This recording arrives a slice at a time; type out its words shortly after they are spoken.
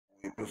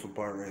It's a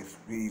Pyrex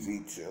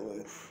Peezy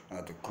chilling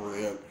at the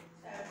crib.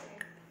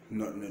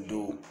 Nothing to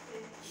do.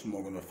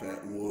 Smoking a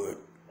fat wood.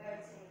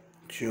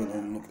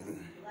 Chilling,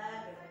 looking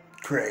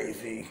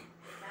crazy.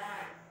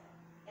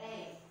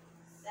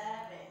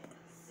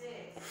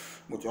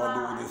 What y'all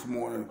doing this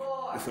morning?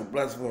 It's a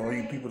blessing for all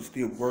you people to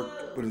still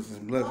work, but it's a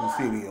blessing to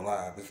still be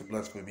alive. It's a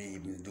blessing for me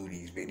even to do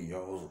these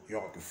videos.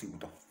 Y'all can see what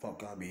the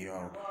fuck I be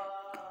on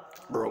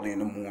early in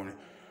the morning.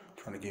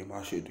 Trying to get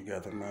my shit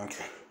together, man.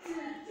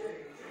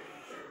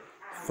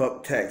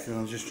 Fuck taxes.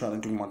 I'm just trying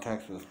to do my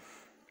taxes.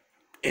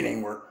 It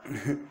ain't work.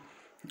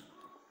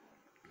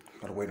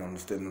 Gotta wait on the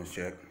stimulus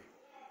check.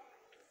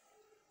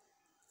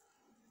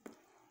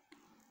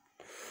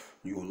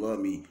 You will love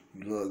me.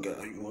 You love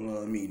God. You will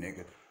love me,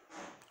 nigga.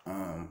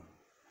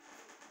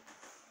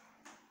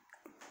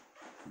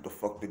 The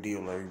fuck the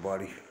deal,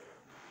 everybody?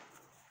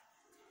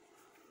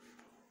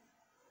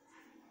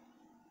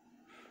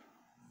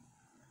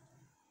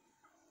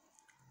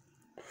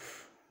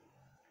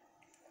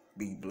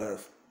 Be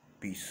blessed.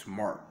 Be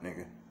smart,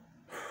 nigga.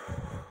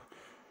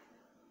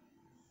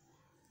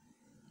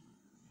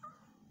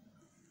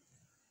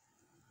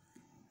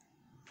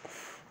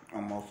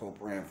 I'm also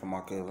praying for my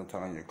cousin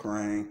Tanya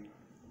Crane.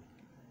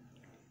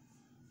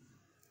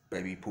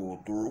 Baby,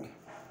 pull through.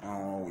 I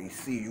don't always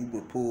see you,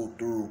 but pull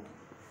through.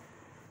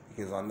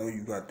 Because I know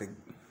you got the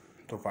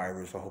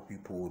virus. I hope you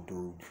pulled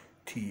through.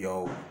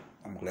 T.O.,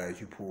 I'm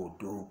glad you pulled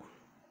through.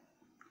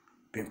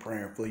 Been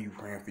praying for you,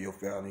 praying for your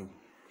family,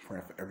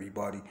 praying for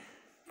everybody,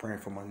 praying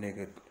for my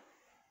nigga